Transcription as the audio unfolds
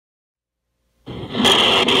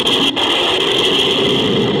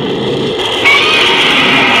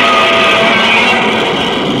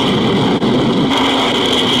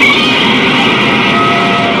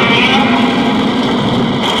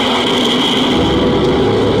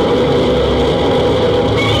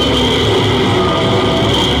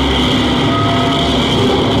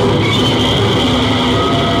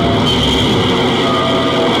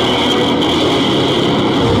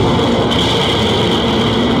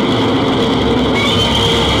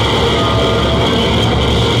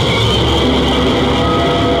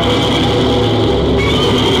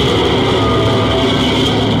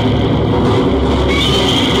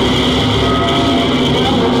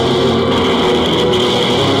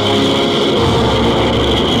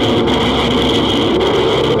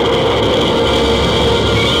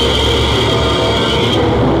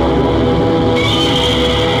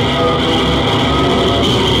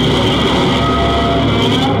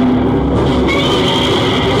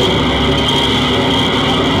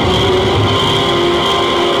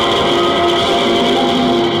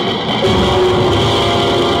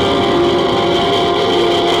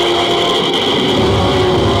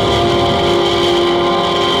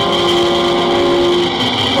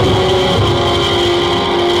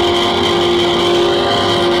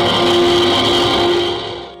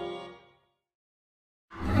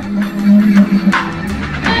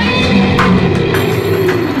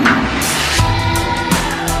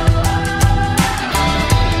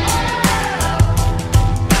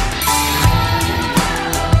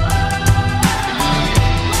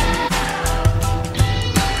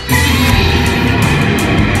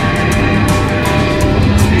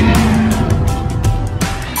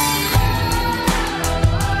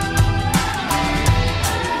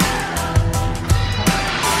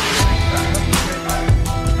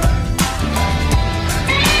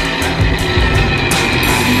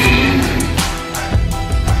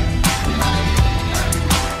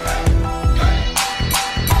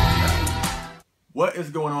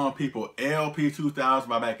going on, people? LP2000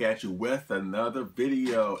 right back at you with another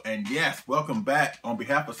video. And yes, welcome back on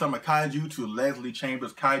behalf of Summer Kaiju to Leslie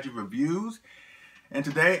Chambers Kaiju Reviews. And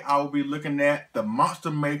today I will be looking at the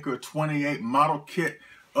Monster Maker 28 model kit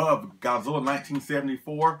of Godzilla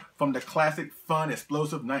 1974 from the classic, fun,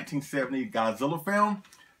 explosive 1970 Godzilla film,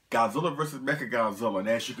 Godzilla vs. Mechagodzilla. And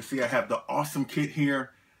as you can see, I have the awesome kit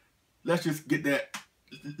here. Let's just get that.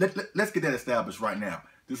 Let's get that established right now.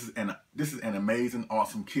 This is an amazing,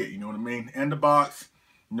 awesome kit. You know what I mean? And the box.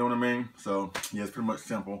 You know what I mean? So yeah, it's pretty much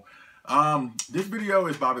simple. This video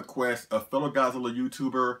is by request of fellow Godzilla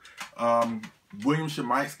YouTuber William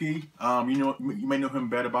Schmeiske. You may know him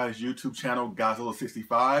better by his YouTube channel Godzilla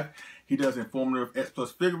 65. He does informative X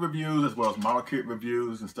Plus figure reviews as well as model kit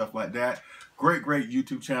reviews and stuff like that. Great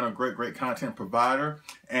YouTube channel, great content provider.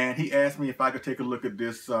 And he asked me if I could take a look at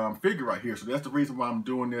this figure right here. So that's the reason why I'm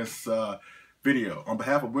doing this video on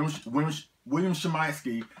behalf of William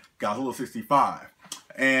Schmeiske, Godzilla 65.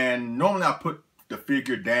 And normally I put the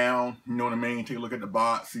figure down, you know what I mean, take a look at the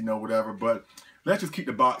box, you know, whatever, but let's just keep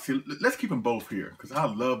the box here. Let's keep them both here because I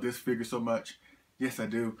love this figure so much. Yes, I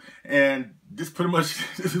do. And this pretty much,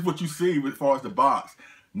 this is what you see as far as the box.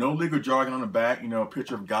 No legal jargon on the back, you know, a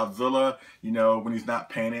picture of Godzilla, you know, when he's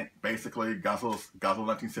not painted, basically, Godzilla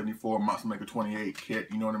 1974 Monster Maker 28 kit,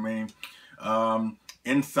 you know what I mean?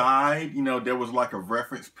 Inside, you know, there was like a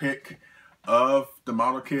reference pic of the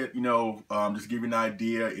model kit, you know, just give you an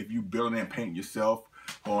idea if you build it and paint yourself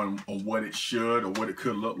on what it should or what it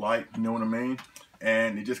could look like, you know what I mean?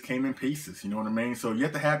 And it just came in pieces, you know what I mean? So you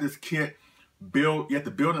have to have this kit built, you have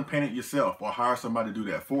to build and paint it yourself or hire somebody to do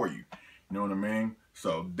that for you, you know what I mean?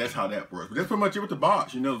 So that's how that works. But that's pretty much it with the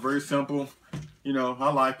box, you know, it's very simple. You know,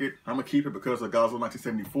 I like it. I'm gonna keep it because of Godzilla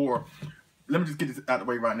 1974. Let me just get this out of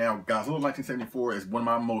the way right now. Godzilla 1974 is one of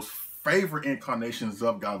my most favorite incarnations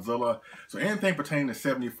of Godzilla. So anything pertaining to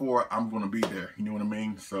 74, I'm going to be there. You know what I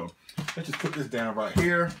mean? So let's just put this down right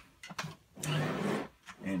here.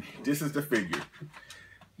 And this is the figure.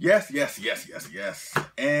 Yes.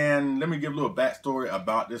 And let me give a little backstory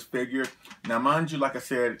about this figure. Now, mind you, like I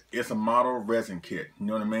said, it's a model resin kit. You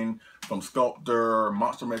know what I mean? From sculptor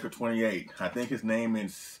Monster Maker 28. I think his name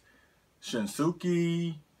is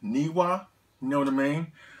Shinsuke Niwa. You know what I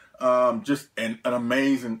mean? Just an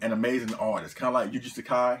amazing artist. Kind of like Yuji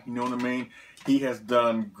Sakai, you know what I mean? He has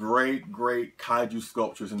done great kaiju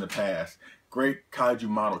sculptures in the past. Great kaiju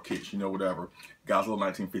model kits, you know, whatever. Godzilla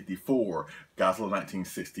 1954, Godzilla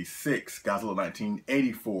 1966, Godzilla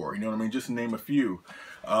 1984, you know what I mean? Just to name a few.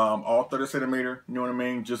 All 30 centimeter, you know what I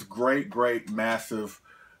mean? Just great, massive,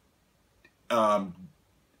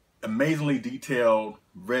 amazingly detailed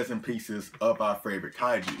resin pieces of our favorite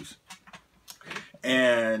kaijus.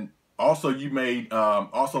 And also you made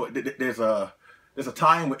there's a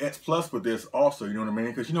tie-in with X Plus with this also, you know what I mean?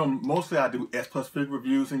 Because you know mostly I do X Plus figure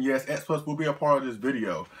reviews, and yes, X Plus will be a part of this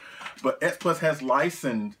video. But X Plus has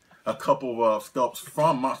licensed a couple of sculpts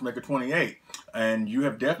from Monster Maker 28, and you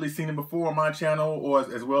have definitely seen them before on my channel or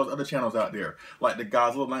as well as other channels out there, like the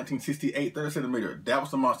Godzilla 1968 30 centimeter. That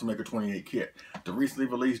was the Monster Maker 28 kit. The recently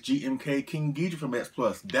released GMK King Ghidorah from X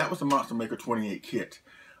Plus. That was the Monster Maker 28 kit.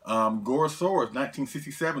 Gorosaurus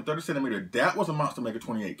 1967 30 centimeter. That was a Monster Maker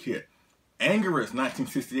 28 kit. Anguirus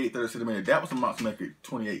 1968 30 centimeter. That was a Monster Maker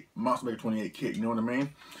 28 kit. You know what I mean?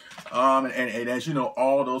 And as you know,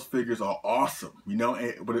 all those figures are awesome. You know,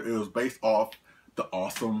 but it was based off the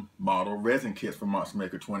awesome model resin kits from Monster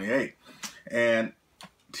Maker 28. And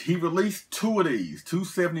he released two of these, two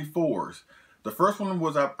 74s. The first one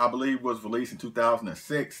was, I believe, was released in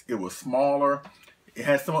 2006. It was smaller. It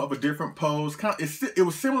had somewhat of a different pose. It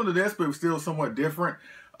was similar to this, but it was still somewhat different.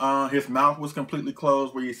 His mouth was completely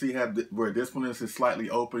closed, where you see where this one is slightly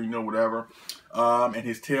open, you know, whatever. And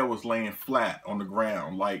his tail was laying flat on the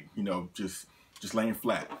ground, like, you know, just laying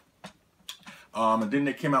flat. And then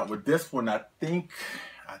they came out with this one, I think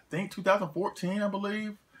 2014, I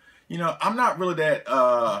believe. You know, I'm not really that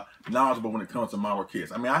knowledgeable when it comes to model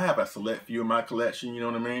kits. I mean, I have a select few in my collection, you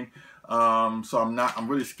know what I mean? So I'm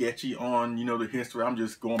really sketchy on, you know, the history. I'm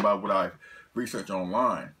just going by what I've researched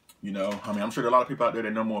online. You know, I mean, I'm sure there are a lot of people out there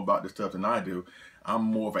that know more about this stuff than I do. I'm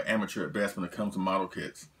more of an amateur at best when it comes to model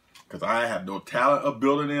kits because I have no talent of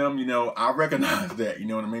building them. You know, I recognize that. You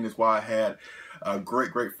know what I mean? That's why I had a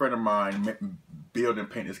great friend of mine build and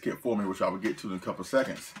paint this kit for me, which I will get to in a couple of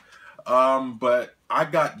seconds. But I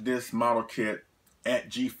got this model kit at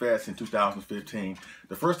G-Fest in 2015.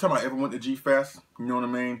 The first time I ever went to G-Fest, you know what I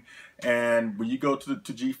mean? And when you go to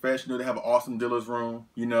G-Fest, you know, they have an awesome dealer's room,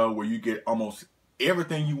 you know, where you get almost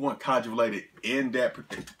everything you want kaiju related in that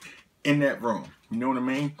room. You know what I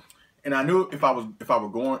mean? And I knew if I was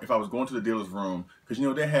going to the dealer's room, because you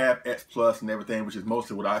know they have X Plus and everything, which is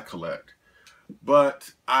mostly what I collect.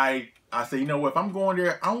 But I say, you know what, if I'm going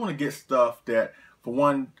there, I want to get stuff that, for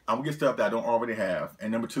one, I'm gonna get stuff that I don't already have,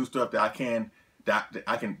 and number two, stuff that I can't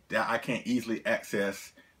easily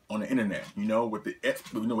access on the internet. You know, with the X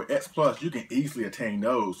Plus, you can easily attain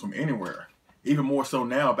those from anywhere. Even more so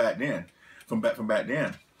now back then, from back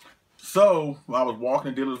then. So while I was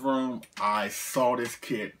walking the dealer's room, I saw this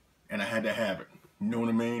kit and I had to have it. You know what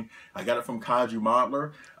I mean? I got it from Kaiju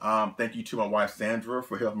Modeler. Thank you to my wife Sandra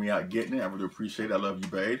for helping me out getting it. I really appreciate it. I love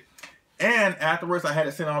you, babe. And afterwards, I had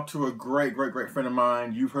it sent off to a great friend of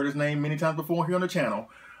mine. You've heard his name many times before here on the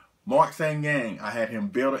channel, Mark Sang Yang. I had him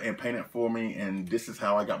build it and paint it for me, and this is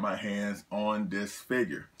how I got my hands on this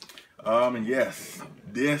figure. And yes,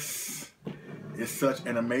 this is such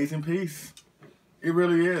an amazing piece. It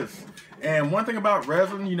really is. And one thing about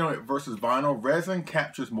resin, you know, versus vinyl, resin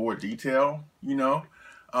captures more detail, you know.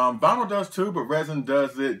 Vinyl does too, but resin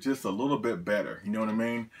does it just a little bit better, you know what I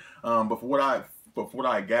mean? But for what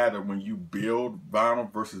I gather, when you build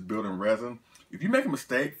vinyl versus building resin, if you make a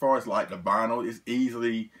mistake as far as like the vinyl, it's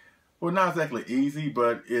easily, well, not exactly easy,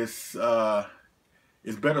 but it's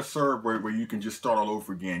better served where you can just start all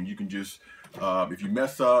over again. You can just, if you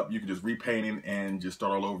mess up, you can just repaint it and just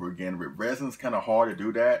start all over again. With resin's kind of hard to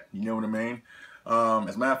do that, you know what I mean?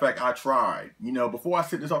 As a matter of fact, I tried. You know, before I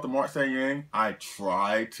sent this off to Mark Sang Yang, I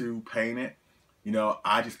tried to paint it. You know,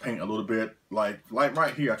 I just paint a little bit, like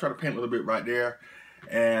right here. I try to paint a little bit right there.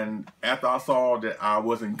 And after I saw that I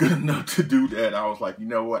wasn't good enough to do that, I was like, you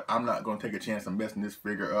know what? I'm not going to take a chance of messing this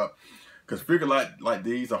figure up. Because figures like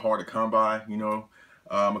these are hard to come by, you know.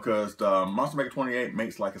 Because Monster Maker 28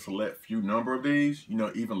 makes like a select few number of these, you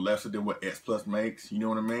know, even lesser than what X Plus makes, you know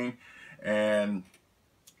what I mean? And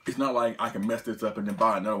it's not like I can mess this up and then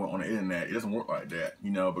buy another one on the internet. It doesn't work like that, you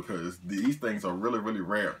know, because these things are really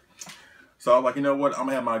rare. So I was like, you know what, I'm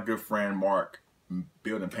gonna have my good friend Mark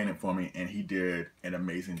build and paint it for me, and he did an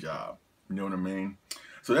amazing job, you know what I mean?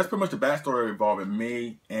 So that's pretty much the backstory involving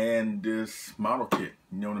me and this model kit,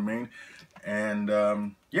 you know what I mean? And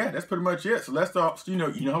yeah, that's pretty much it. So let's start, you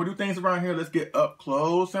know how we do things around here. Let's get up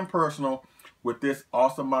close and personal with this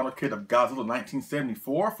awesome model kit of Godzilla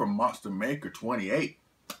 1974 from Monster Maker 28.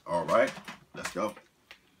 All right, let's go.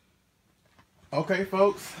 Okay,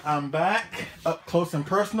 folks, I'm back up close and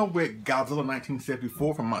personal with Godzilla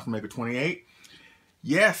 1974 from Monster Maker 28.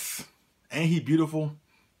 Yes, ain't he beautiful?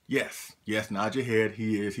 Yes, nod your head.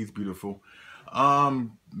 He's beautiful.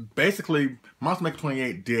 Basically, Monster Maker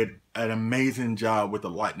 28 did an amazing job with the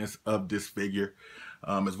likeness of this figure,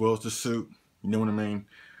 as well as the suit. You know what I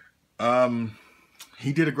mean?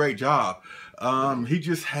 He did a great job. He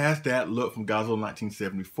just has that look from Godzilla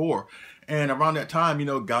 1974. And around that time, you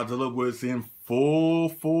know, Godzilla was in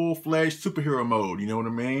full-fledged superhero mode. You know what I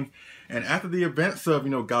mean? And after the events of, you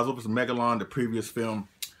know, Godzilla vs. Megalon, the previous film,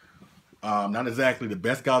 not exactly the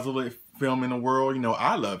best Godzilla film in the world. You know,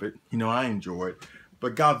 I love it. You know, I enjoy it.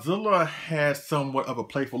 But Godzilla has somewhat of a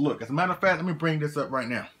playful look. As a matter of fact, let me bring this up right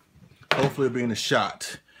now. Hopefully it'll be in the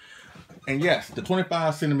shot. And yes, the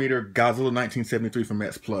 25 centimeter Godzilla 1973 from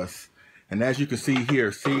X Plus. And as you can see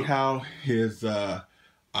here, see how his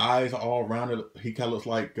eyes are all rounded. He kind of looks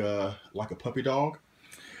like a puppy dog.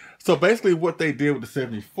 So basically what they did with the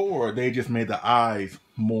 74, they just made the eyes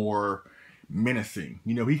more menacing.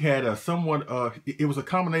 You know, he had a somewhat it was a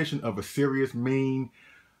combination of a serious mean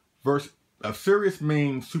superhero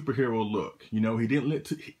look. You know, he didn't look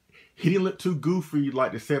too goofy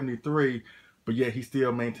like the 73, but yet he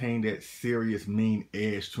still maintained that serious mean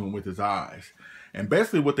edge to him with his eyes. And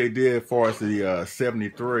basically what they did as far as the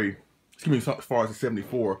 73, excuse me, as far as the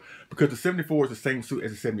 74, because the 74 is the same suit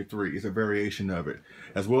as the 73, it's a variation of it,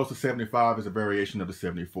 as well as the 75 is a variation of the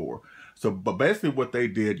 74. So, but basically what they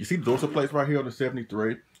did, you see the dorsal plates right here on the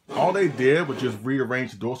 73, all they did was just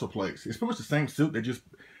rearrange the dorsal plates. It's pretty much the same suit, they just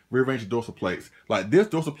rearranged the dorsal plates. Like this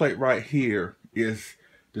dorsal plate right here is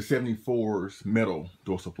the 74's middle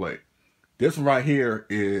dorsal plate. This one right here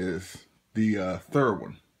is the third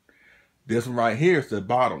one. This one right here is the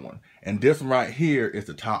bottom one. And this one right here is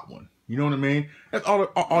the top one. You know what I mean? That's all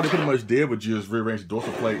they pretty much did was just rearrange the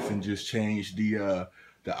dorsal plates and just change the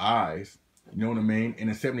eyes. You know what I mean? And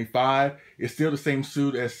in 75, it's still the same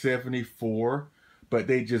suit as 74, but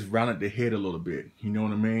they just rounded the head a little bit. You know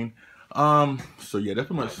what I mean? So yeah, that's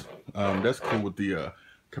pretty much, that's cool with the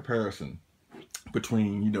comparison.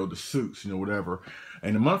 between, you know, the suits, you know, whatever.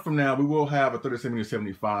 And a month from now, we will have a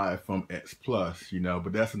 37-75 from X Plus, you know,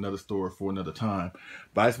 but that's another story for another time.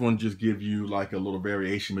 But I just want to just give you like a little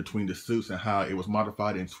variation between the suits and how it was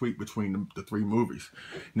modified and tweaked between the three movies.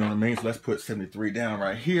 You know what I mean? So let's put 73 down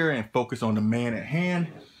right here and focus on the man at hand.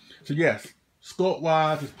 So yes,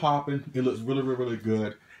 sculpt-wise, it's popping. It looks really, really, really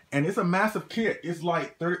good. And it's a massive kit. It's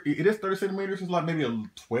like 30, it is 30 centimeters. It's like maybe a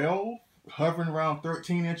 12, hovering around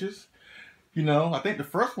 13 inches. You know, I think the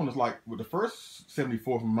first one is like, with the first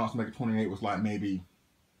 74 from Monster Maker 28 was like maybe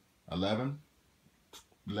 11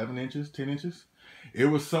 inches, 10 inches. It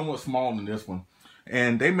was somewhat smaller than this one.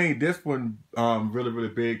 And they made this one really, really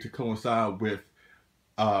big to coincide with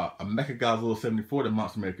a Mechagodzilla 74 that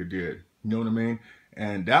Monster Maker did. You know what I mean?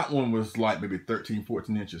 And that one was like maybe 13,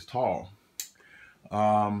 14 inches tall.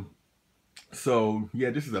 So yeah,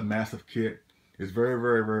 this is a massive kit. It's very,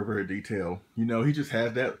 very, very, very detailed. You know, he just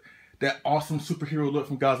has that awesome superhero look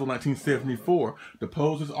from Godzilla 1974. The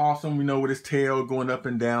pose is awesome, you know, with his tail going up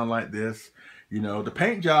and down like this. You know, the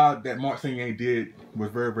paint job that Mark Singh did was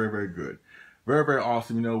very, very, very good. Very, very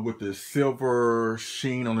awesome, you know, with the silver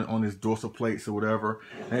sheen on his dorsal plates or whatever.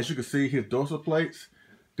 And as you can see, his dorsal plates,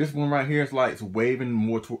 this one right here is like it's waving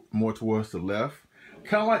more towards the left.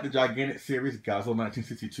 Kind of like the gigantic series, Godzilla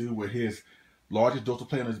 1962, where his largest dorsal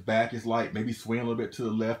plate on his back is like maybe swaying a little bit to the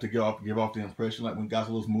left to give off the impression like when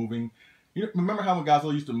Godzilla's moving. You know, remember how when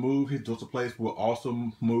Godzilla used to move, his dorsal plates would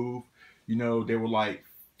also move? You know, they were like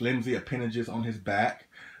flimsy appendages on his back.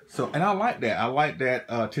 So, and I like that. I like that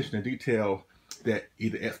attention to detail that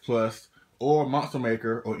either X Plus or Monster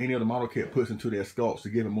Maker or any other model kit puts into their sculpts to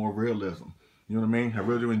give it more realism. You know what I mean? I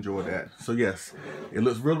really do enjoy that. So yes, it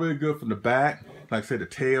looks really, really good from the back. Like I said, the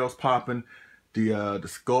tail's popping. The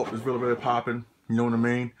sculpt is really, really popping. You know what I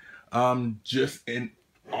mean? Just an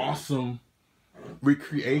awesome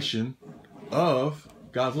recreation of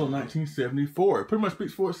Godzilla 1974. It pretty much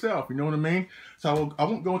speaks for itself. You know what I mean? So I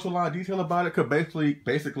won't go into a lot of detail about it because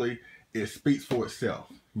basically it speaks for itself.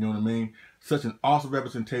 You know what I mean? Such an awesome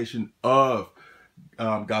representation of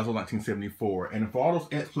Godzilla 1974. And for all those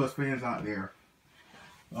X Plus fans out there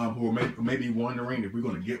who are maybe wondering if we're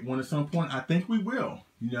going to get one at some point, I think we will.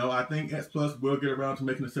 You know, I think X Plus will get around to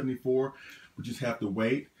making a 74. We just have to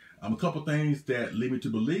wait. A couple things that lead me to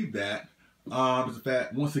believe that is the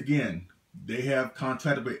fact, once again, they have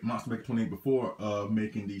contracted with Monster Maker 28 before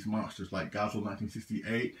making these monsters like Godzilla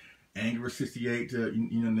 1968, Anguirus 68, to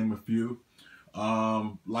you know, name a few.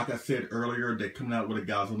 Like I said earlier, they're coming out with a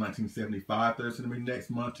Godzilla 1975 30 centimeter next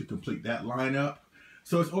month to complete that lineup.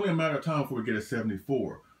 So it's only a matter of time before we get a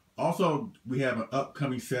 74. Also, we have an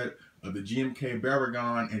upcoming set of the GMK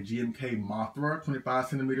Baragon and GMK Mothra 25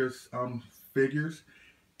 centimeters figures.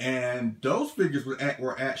 And those figures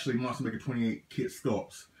were actually Monster Maker 28 kit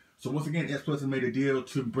sculpts. So once again, X Plus has made a deal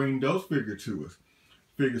to bring those figures to us.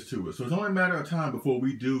 So it's only a matter of time before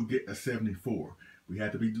we do get a 74. We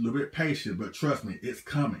have to be a little bit patient, but trust me, it's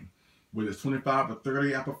coming. Whether it's 25 or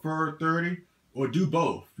 30, I prefer 30, or do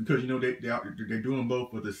both, because you know they're doing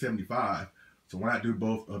both of the 75. So why not do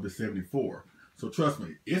both of the 74? So trust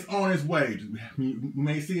me, it's on its way. You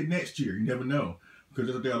may see it next year. You never know,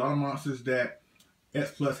 because there are a lot of monsters that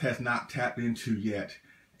X Plus has not tapped into yet.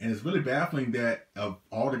 And it's really baffling that of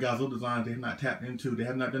all the Godzilla designs they have not tapped into, they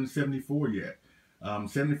have not done 74 yet.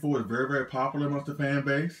 74 is very, very popular amongst the fan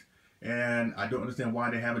base. And I don't understand why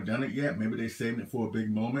they haven't done it yet. Maybe they're saving it for a big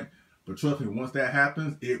moment. But trust me, once that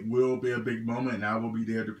happens, it will be a big moment, and I will be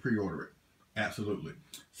there to pre-order it. Absolutely.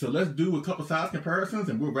 So let's do a couple size comparisons,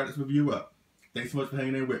 and we'll wrap this review up. Thanks so much for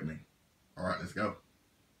hanging in with me. All right, let's go.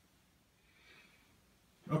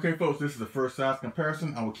 Okay, folks, this is the first size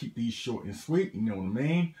comparison. I will keep these short and sweet. You know what I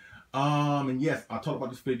mean? And yes, I talked about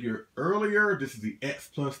this figure earlier. This is the X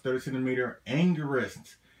Plus 30 centimeter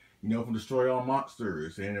Anguirus, you know, from Destroy All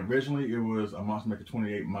Monsters. And originally, it was a Monster Maker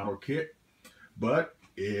 28 model kit, but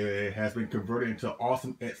it has been converted into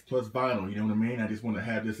awesome X Plus vinyl. You know what I mean? I just want to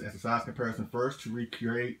have this as a size comparison first to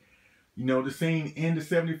recreate, you know, the scene in the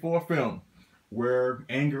 74 film where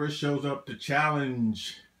Anguirus shows up to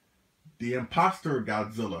challenge the imposter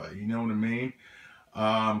Godzilla. You know what I mean?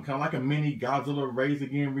 Kind of like a mini Godzilla Raise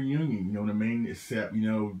Again reunion. You know what I mean? Except, you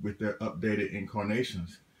know, with their updated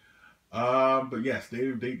incarnations. But yes,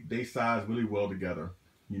 they size really well together.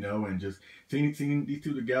 You know, and just seeing these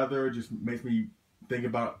two together just makes me think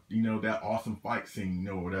about, you know, that awesome fight scene, you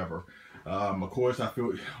know, whatever. Of course,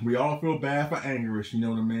 we all feel bad for Anguirus, you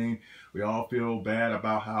know what I mean? We all feel bad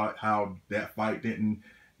about how that fight didn't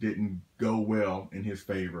go well in his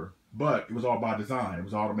favor. But it was all by design. It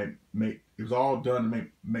was all to it was all done to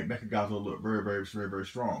make Mechagodzilla look very, very, very, very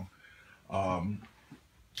strong.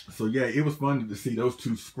 So yeah, it was fun to see those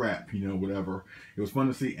two scrap, you know, whatever. It was fun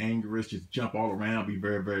to see Anguirus just jump all around, be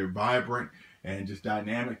very, very vibrant and just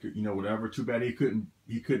dynamic, you know, whatever. Too bad he couldn't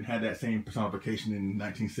have that same personification in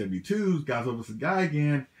 1972's Godzilla vs.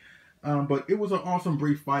 Gigan. But it was an awesome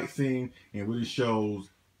brief fight scene, and really showed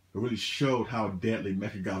how deadly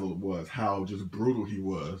Mechagodzilla was, how just brutal he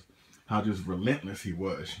was, how just relentless he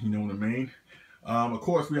was. You know what I mean? Of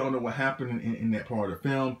course, we all know what happened in that part of the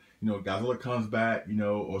film. You know, Godzilla comes back, you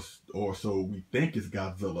know, or so we think it's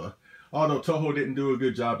Godzilla. Although Toho didn't do a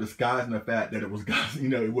good job disguising the fact that it was Godzilla, you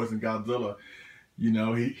know, it wasn't Godzilla. You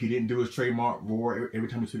know, he didn't do his trademark roar every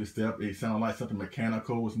time he took a step. It sounded like something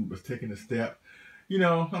mechanical was taking a step. You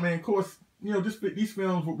know, I mean, of course, you know, these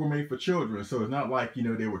films were made for children, so it's not like, you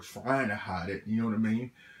know, they were trying to hide it. You know what I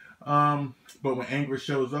mean? But when Anguirus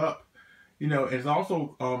shows up, you know, it's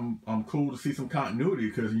also cool to see some continuity,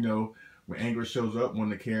 because, you know, when Anguirus shows up,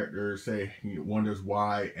 one of the characters wonders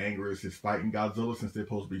why Anguirus is fighting Godzilla since they're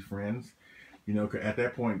supposed to be friends. You know, 'cause at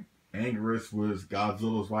that point, Anguirus was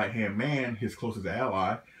Godzilla's right-hand man, his closest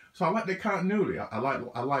ally. So I like the continuity. I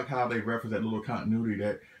like how they reference that little continuity,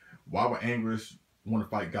 that why would Anguirus want to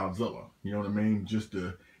fight Godzilla? You know what I mean? Just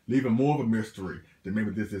to leave it more of a mystery that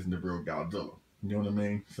maybe this isn't the real Godzilla. You know what I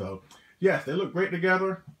mean? So yes, they look great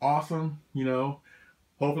together. Awesome. You know,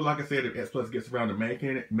 hopefully, like I said, if X Plus gets around to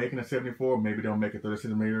making a 74, maybe they'll make a 30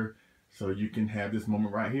 centimeter, so you can have this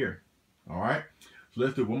moment right here. All right. So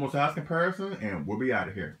let's do one more size comparison, and we'll be out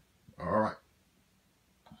of here. All right.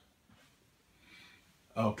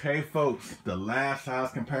 Okay, folks, the last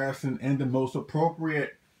size comparison and the most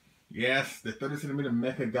appropriate. Yes, the 30 centimeter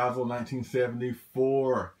Mechagodzilla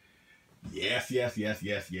 1974. Yes.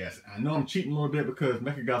 I know I'm cheating a little bit because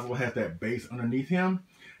Mechagodzilla has that base underneath him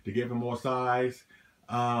to give him more size,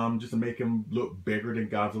 just to make him look bigger than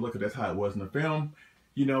Godzilla, because that's how it was in the film.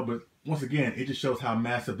 You know, but once again, it just shows how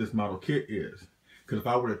massive this model kit is. Because if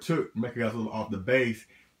I would have took Mechagodzilla off the base,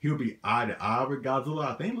 he would be eye to eye with Godzilla.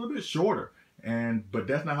 I think a little bit shorter, but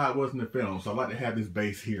that's not how it was in the film. So I like to have this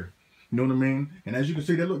base here. You know what I mean? And as you can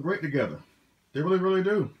see, they look great together. They really, really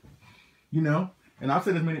do. You know? And I've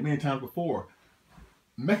said this many times before.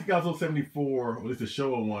 Mechagodzilla 74, or at least the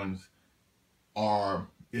Showa ones,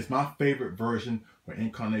 is my favorite version or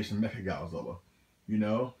incarnation of Mechagodzilla. You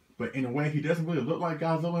know? But in a way, he doesn't really look like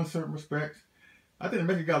Godzilla in certain respects. I think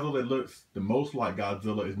the Mechagodzilla that looks the most like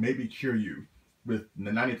Godzilla is maybe Kiryu, with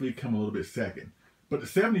the 93 coming a little bit second. But the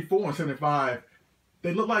 74 and 75,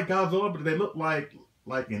 they look like Godzilla, but they look like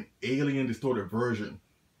an alien distorted version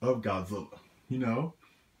of Godzilla, you know,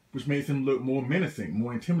 which makes him look more menacing,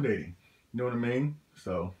 more intimidating. You know what I mean?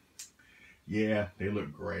 So, yeah, they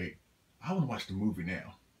look great. I want to watch the movie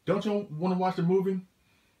now. Don't you want to watch the movie?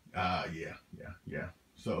 Yeah.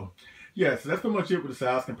 So, yeah, so that's pretty much it with the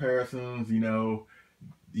size comparisons. You know,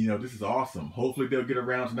 this is awesome. Hopefully they'll get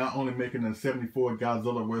around to not only making a 74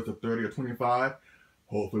 Godzilla worth of 30 or 25.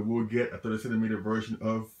 Hopefully we'll get a 30 centimeter version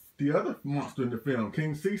of the other monster in the film,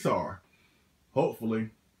 King Caesar.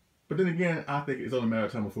 Hopefully. But then again, I think it's only a matter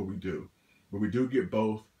of time before we do. But we do get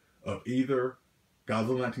both of either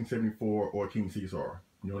Godzilla 1974 or King Caesar.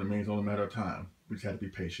 You know what I mean? It's only a matter of time. We just have to be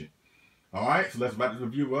patient. Alright, so let's wrap this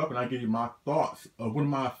review up, and I'll give you my thoughts of one of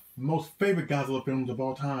my most favorite Godzilla films of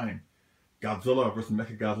all time. Godzilla vs.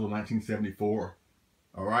 Mechagodzilla 1974.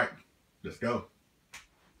 Alright, let's go.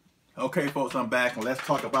 Okay, folks, I'm back, and let's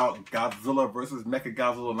talk about Godzilla vs.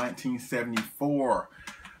 Mechagodzilla 1974.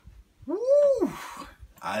 Woo!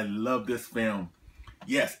 I love this film.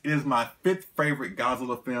 Yes, it is my 5th favorite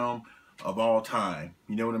Godzilla film of all time.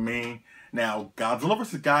 You know what I mean? Now, Godzilla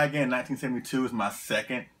vs. Gigan 1972 is my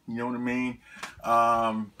 2nd. You know what I mean?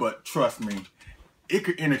 But trust me, it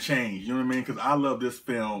could interchange. You know what I mean? Because I love this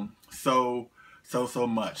film so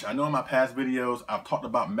much. I know in my past videos I've talked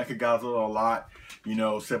about Mechagodzilla a lot. You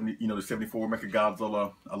know, the 74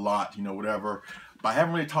 Mechagodzilla a lot. You know, whatever. But I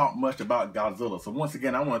haven't really talked much about Godzilla. So once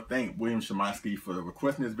again, I want to thank William Schmeiske for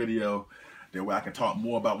requesting this video. That way I can talk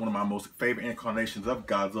more about one of my most favorite incarnations of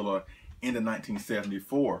Godzilla in the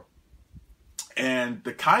 1974. And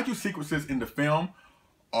the kaiju sequences in the film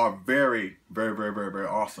are very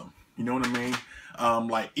awesome. You know what I mean?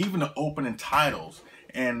 Like even the opening titles.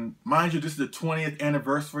 And mind you, this is the 20th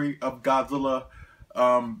anniversary of Godzilla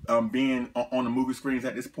being on the movie screens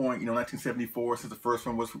at this point. You know, 1974, since the first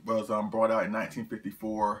one was brought out in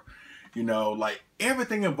 1954. You know, like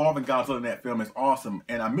everything involving Godzilla in that film is awesome.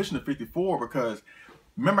 And I mentioned the 54 because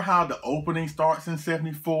remember how the opening starts in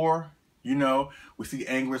 74? You know, we see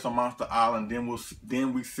Anguirus on Monster Island,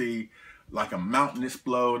 then we see like a mountain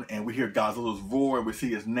explode, and we hear Godzilla's roar, and we see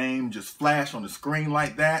his name just flash on the screen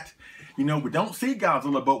like that. You know, we don't see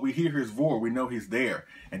Godzilla, but we hear his roar. We know he's there.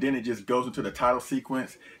 And then it just goes into the title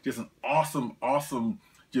sequence. Just an awesome, awesome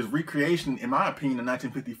just recreation, in my opinion, in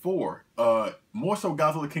 1954. More so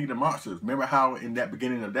Godzilla King of the Monsters. Remember how in that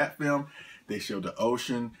beginning of that film, they showed the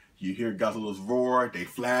ocean, you hear Godzilla's roar, they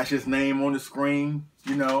flash his name on the screen,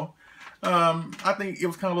 you know. I think it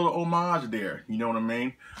was kind of a little homage there, you know what I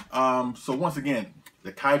mean? So once again,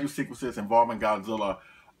 the kaiju sequences involving Godzilla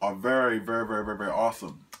are very, very, very, very, very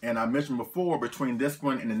awesome. And I mentioned before, between this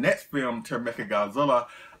one and the next film, Mechagodzilla,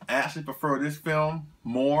 I actually prefer this film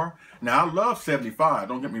more. Now, I love 75,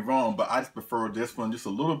 don't get me wrong, but I just prefer this one just a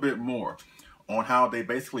little bit more on how they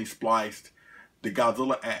basically spliced the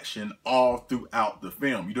Godzilla action all throughout the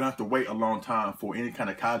film. You don't have to wait a long time for any kind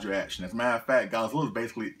of kaiju action. As a matter of fact, Godzilla is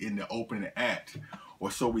basically in the opening act, or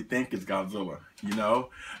so we think is Godzilla, you know?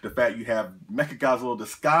 The fact you have Mechagodzilla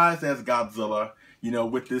disguised as Godzilla, you know,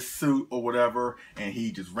 with this suit or whatever, and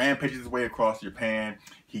he just rampages his way across Japan.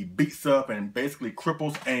 He beats up and basically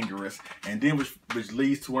cripples Anguirus, and then which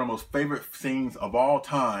leads to one of my most favorite scenes of all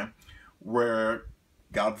time, where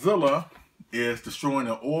Godzilla is destroying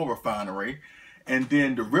an oil refinery, and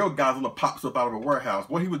then the real Godzilla pops up out of a warehouse.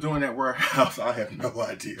 What he was doing in that warehouse, I have no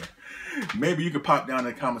idea. Maybe you could pop down in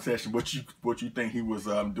the comment section what you think he was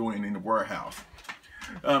doing in the warehouse.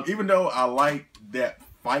 Even though I like that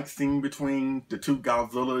fight scene between the two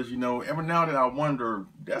Godzillas, you know, every now and then I wonder,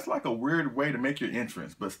 that's like a weird way to make your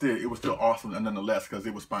entrance, but still, it was still awesome nonetheless, because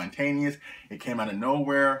it was spontaneous, it came out of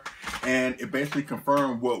nowhere, and it basically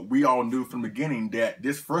confirmed what we all knew from the beginning, that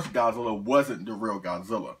this first Godzilla wasn't the real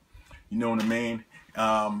Godzilla. You know what I mean?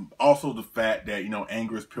 Also the fact that, you know,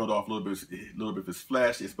 Anguirus peeled off a little bit of his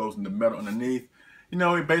flesh, exposing the metal underneath. You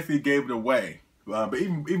know, it basically gave it away. But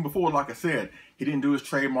even before, like I said, he didn't do his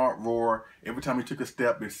trademark roar. Every time he took a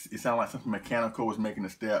step, it sounded like something mechanical was making a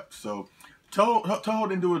step. So Toho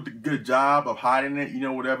didn't do a good job of hiding it, you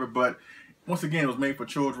know, whatever. But once again, it was made for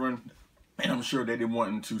children, and I'm sure they didn't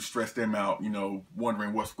want to stress them out, you know,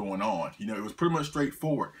 wondering what's going on. You know, it was pretty much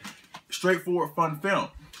straightforward, fun film.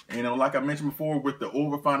 You know, like I mentioned before, with the oil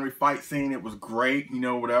refinery fight scene, it was great, you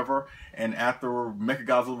know, whatever. And after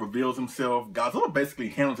Mechagodzilla reveals himself, Godzilla basically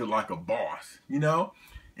handles it like a boss, you know.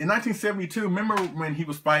 In 1972, remember when he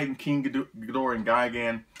was fighting King Ghidorah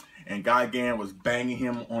and Gigan was banging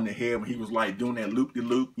him on the head when he was like doing that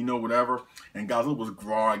loop-de-loop, you know, whatever. And Godzilla was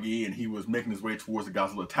groggy, and he was making his way towards the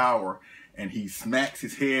Godzilla Tower, and he smacks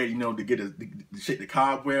his head, you know, to shake the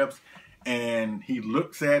cobwebs. And he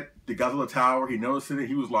looks at the Godzilla Tower, he notices it,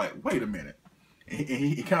 he was like, wait a minute. And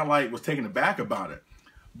he kind of like was taken aback about it.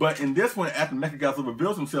 But in this one, after Mechagodzilla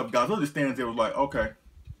reveals himself, Godzilla just stands there and was like, okay,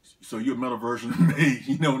 so you're a metal version of me,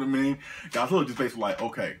 you know what I mean? Godzilla just basically like,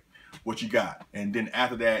 okay, what you got? And then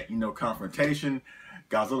after that, you know, confrontation,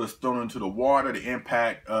 Godzilla is thrown into the water, the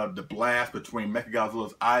impact of the blast between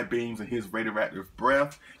Mechagodzilla's eye beams and his radioactive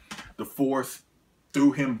breath, the force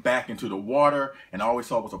threw him back into the water, and all we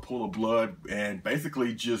saw was a pool of blood, and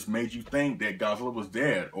basically just made you think that Godzilla was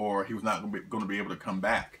dead, or he was not going to be able to come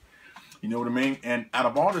back. You know what I mean? And out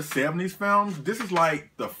of all the 70s films, this is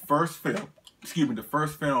like the first film, the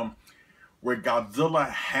first film where Godzilla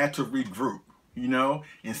had to regroup. You know,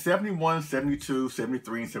 in 71, 72,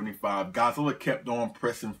 73, and 75, Godzilla kept on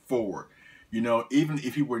pressing forward. You know, even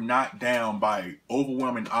if he were knocked down by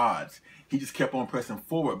overwhelming odds, he just kept on pressing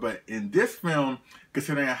forward. But in this film,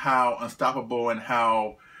 considering how unstoppable and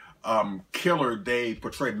how killer they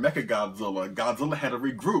portrayed Mechagodzilla, Godzilla had to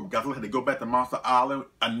regroup. Godzilla had to go back to Monster Island.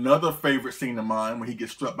 Another favorite scene of mine, when he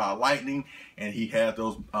gets struck by lightning and he has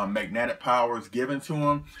those magnetic powers given to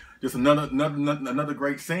him. Just another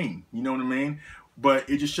great scene. You know what I mean? But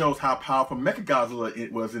it just shows how powerful Mechagodzilla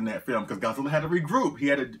it was in that film, because Godzilla had to regroup. He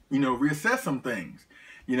had to, you know, reassess some things.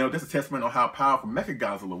 You know, that's a testament on how powerful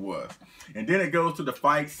Mechagodzilla was. And then it goes to the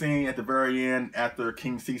fight scene at the very end after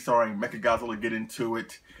King Caesar and Mechagodzilla get into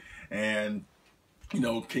it. And, you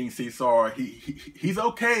know, King Caesar, he's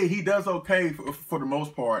okay. He does okay for the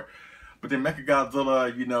most part. But then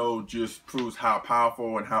Mechagodzilla, you know, just proves how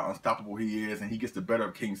powerful and how unstoppable he is. And he gets the better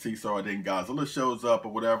of King Caesar. Then Godzilla shows up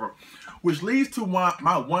or whatever. Which leads to my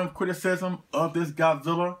one criticism of this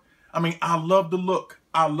Godzilla. I mean, I love the look.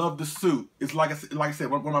 I love the suit. It's like I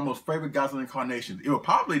said, one of my most favorite Godzilla incarnations. It would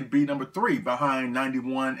probably be number 3 behind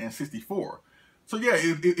 91 and 64. So yeah,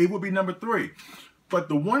 it would be number 3. But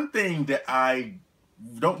the one thing that I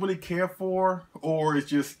don't really care for, or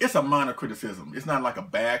it's a minor criticism. It's not like a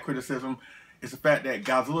bad criticism. It's the fact that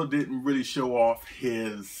Godzilla didn't really show off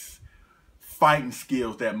his fighting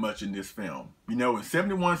skills that much in this film. You know, in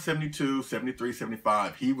 71, 72, 73,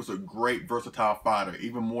 75, he was a great versatile fighter,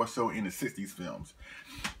 even more so in the 60s films.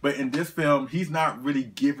 But in this film, he's not really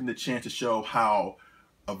given the chance to show how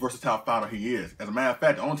a versatile fighter he is. As a matter of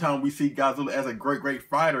fact, the only time we see Godzilla as a great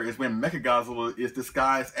fighter is when Mechagodzilla is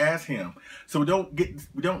disguised as him. So we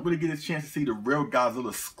don't really get a chance to see the real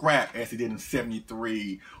Godzilla scrap as he did in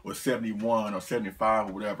 73 or 71 or 75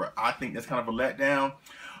 or whatever. I think that's kind of a letdown.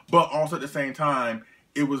 But also at the same time,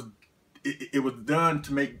 it was done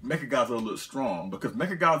to make Mechagodzilla look strong, because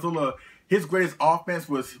Mechagodzilla, his greatest offense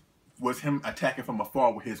was him attacking from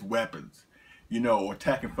afar with his weapons, you know, or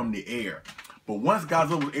attacking from the air. But once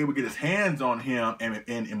Godzilla was able to get his hands on him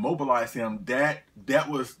and immobilize him, that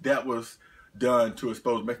was done to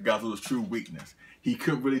expose Mechagodzilla's true weakness. He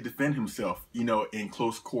couldn't really defend himself, you know, in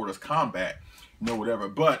close quarters combat, you know, whatever.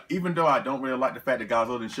 But even though I don't really like the fact that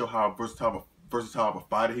Godzilla didn't show how versatile of a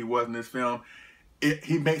fighter he was in this film,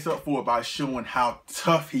 he makes up for it by showing how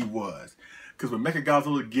tough he was. Because when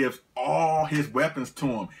Mechagodzilla gives all his weapons to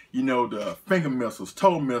him, you know, the finger missiles,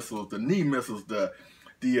 toe missiles, the knee missiles, the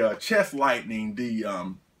chest lightning, the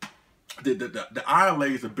eye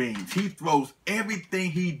laser beams, he throws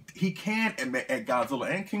everything he can at Godzilla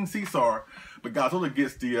and King Caesar, but Godzilla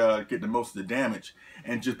gets the most of the damage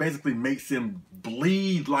and just basically makes him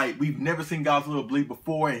bleed like we've never seen Godzilla bleed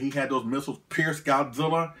before. And he had those missiles pierce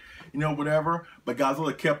Godzilla, you know, whatever. But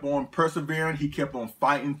Godzilla kept on persevering. He kept on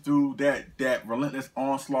fighting through that relentless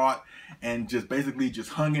onslaught and just basically just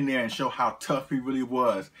hung in there and show how tough he really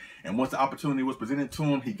was. And once the opportunity was presented to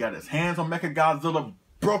him, he got his hands on Mechagodzilla,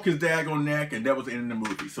 broke his daggone neck, and that was the end of the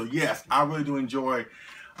movie. So yes, I really do enjoy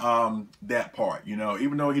that part, you know,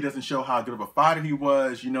 even though he doesn't show how good of a fighter he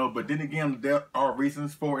was, you know. But then again, there are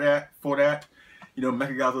reasons for that. You know,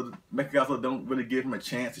 Mechagodzilla don't really give him a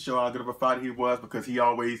chance to show how good of a fighter he was, because he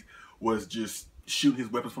always was just shooting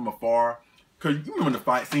his weapons from afar. Because you remember the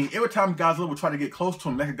fight scene, every time Godzilla would try to get close to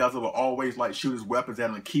him, Mechagodzilla would always like shoot his weapons at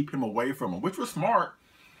him and keep him away from him, which was smart.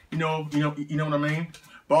 You know what I mean?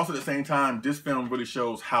 But also at the same time, this film really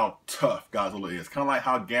shows how tough Godzilla is. Kind of like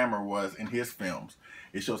how Gamera was in his films.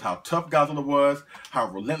 It shows how tough Godzilla was, how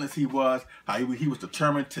relentless he was, how he was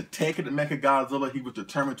determined to take it to Mechagodzilla. He was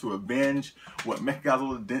determined to avenge what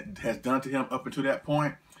Mechagodzilla has done to him up until that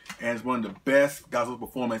point. And it's one of the best Godzilla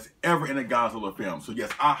performances ever in a Godzilla film. So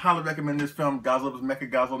yes, I highly recommend this film, Godzilla vs.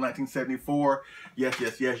 Mechagodzilla 1974.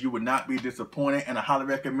 Yes, you would not be disappointed. And I highly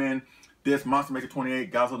recommend this Monster Maker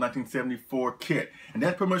 28 Godzilla 1974 kit. And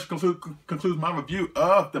that pretty much concludes my review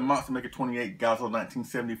of the Monster Maker 28 Godzilla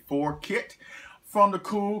 1974 kit from the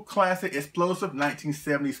cool, classic, explosive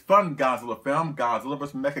 1970s fun Godzilla film, Godzilla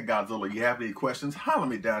vs. Mechagodzilla. You have any questions, holler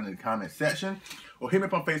me down in the comment section, or hit me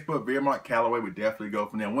up on Facebook, Mark Calloway. We definitely go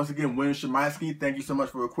from there. Once again, William Schmeiske, thank you so much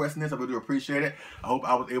for requesting this. I really do appreciate it. I hope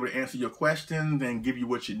I was able to answer your questions and give you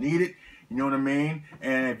what you needed. You know what I mean?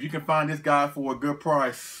 And if you can find this guy for a good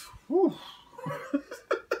price, whew.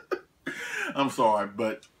 I'm sorry,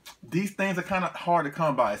 but these things are kind of hard to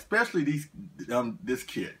come by, especially this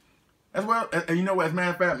kit. As well, and you know what, as a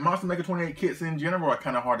matter of fact, Monster Maker 28 kits in general are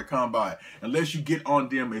kind of hard to come by unless you get on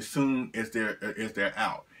them as soon as they're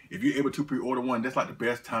out. If you're able to pre-order one, that's like the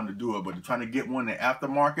best time to do it. But trying to get one in the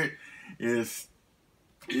aftermarket it's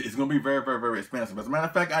going to be very expensive. As a matter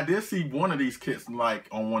of fact, I did see one of these kits like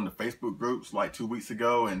on one of the Facebook groups like 2 weeks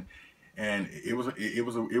ago, and it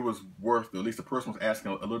was worth, at least the person was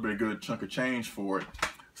asking a little bit of good chunk of change for it.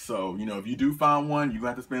 So, you know, if you do find one, you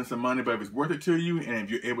have to spend some money, but if it's worth it to you, and if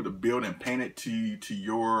you're able to build and paint it to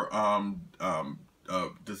your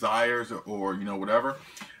desires, or you know, whatever,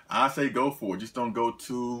 I say go for it. Just don't go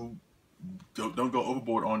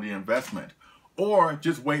overboard on the investment, or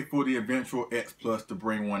just wait for the eventual X Plus to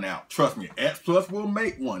bring one out. Trust me, X Plus will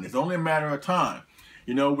make one. It's only a matter of time.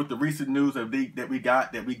 You know, with the recent news that we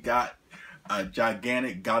got a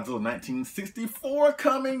gigantic Godzilla 1964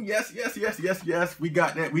 coming. Yes. We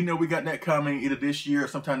got that. We know we got that coming either this year or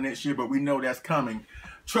sometime next year, but we know that's coming.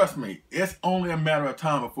 Trust me, it's only a matter of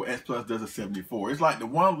time before X Plus does a 74. It's like the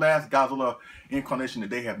one last Godzilla incarnation that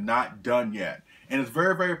they have not done yet. And it's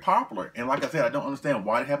very popular. And like I said, I don't understand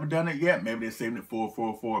why they haven't done it yet. Maybe they're saving it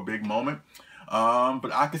for a big moment.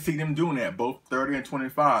 But I can see them doing that, both 30 and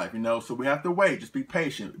 25, you know, so we have to wait. Just be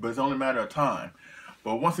patient, but it's only a matter of time.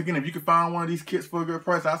 But once again, if you can find one of these kits for a good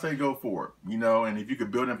price, I say go for it. You know, and if you could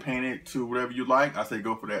build and paint it to whatever you like, I say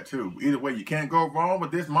go for that too. Either way, you can't go wrong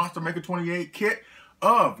with this Monster Maker 28 kit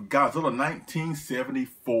of Godzilla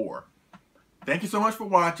 1974. Thank you so much for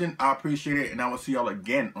watching. I appreciate it, and I will see y'all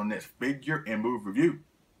again on next figure and move review.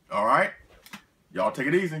 All right? Y'all take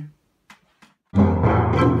it easy.